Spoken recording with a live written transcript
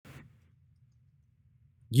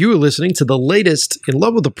You are listening to the latest In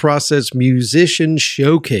Love with the Process Musician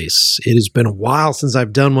Showcase. It has been a while since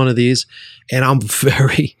I've done one of these, and I'm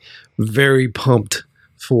very, very pumped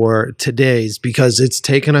for today's because it's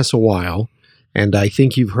taken us a while, and I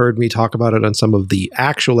think you've heard me talk about it on some of the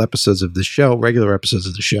actual episodes of the show, regular episodes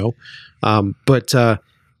of the show. But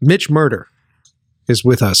Mitch Murder is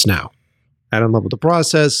with us now at In Love with the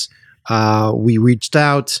Process. We reached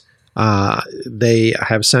out. They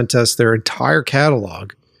have sent us their entire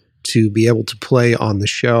catalog to be able to play on the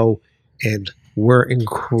show, and we're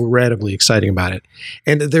incredibly excited about it.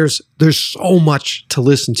 And there's so much to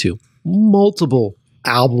listen to, multiple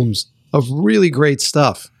albums of really great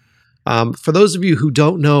stuff. For those of you who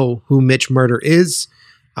don't know who Mitch Murder is,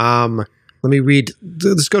 let me read.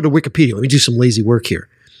 Let's go to Wikipedia. Let me do some lazy work here.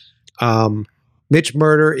 Mitch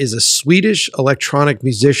Murder is a Swedish electronic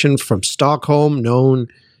musician from Stockholm, known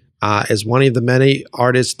as one of the many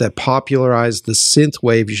artists that popularized the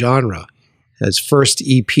synthwave genre. His first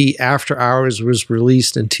EP, After Hours, was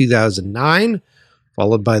released in 2009,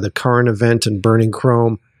 followed by The Current Event and Burning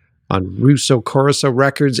Chrome on Russo Corso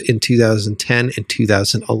Records in 2010 and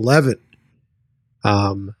 2011.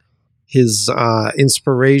 His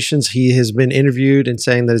inspirations, he has been interviewed and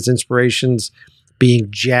saying that his inspirations being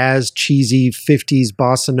jazz, cheesy, 50s,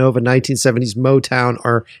 bossa nova, 1970s Motown,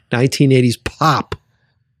 or 1980s pop.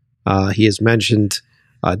 He has mentioned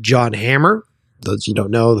John Hammer, those you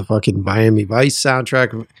don't know, the fucking Miami Vice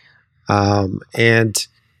soundtrack, and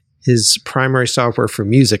his primary software for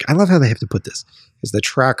music. I love how they have to put this, is the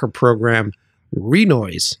tracker program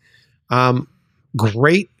Renoise.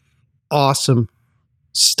 Great, awesome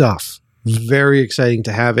stuff. Very exciting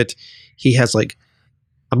to have it. He has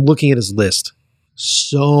I'm looking at his list.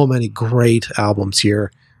 So many great albums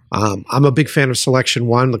here. I'm a big fan of Selection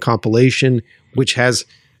 1, the compilation, which has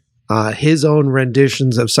his own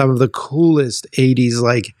renditions of some of the coolest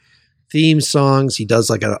 80s theme songs. He does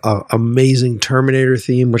an amazing Terminator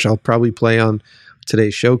theme, which I'll probably play on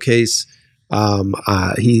today's showcase. He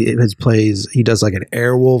does an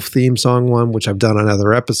Airwolf theme song one, which I've done on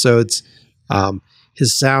other episodes.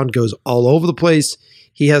 His sound goes all over the place.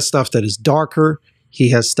 He has stuff that is darker.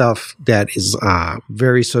 He has stuff that is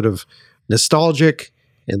very sort of nostalgic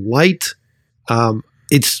and light.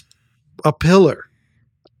 It's a pillar.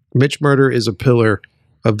 Mitch Murder is a pillar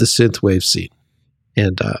of the synthwave scene.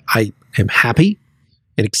 And I am happy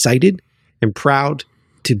and excited and proud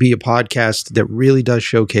to be a podcast that really does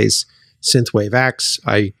showcase synthwave acts.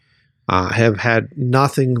 I have had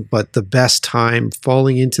nothing but the best time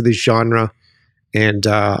falling into this genre, and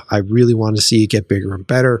I really want to see it get bigger and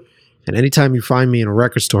better. And anytime you find me in a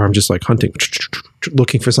record store, I'm just hunting,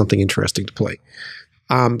 looking for something interesting to play.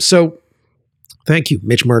 So thank you,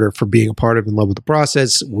 Mitch Murder, for being a part of In Love with the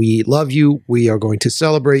Process. We love you. We are going to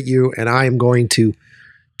celebrate you. And I am going to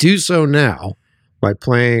do so now by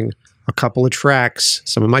playing a couple of tracks,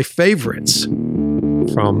 some of my favorites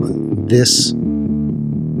from this,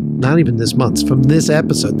 not even this month, from this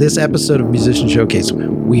episode of Musician Showcase.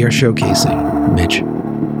 We are showcasing Mitch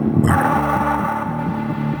Murder.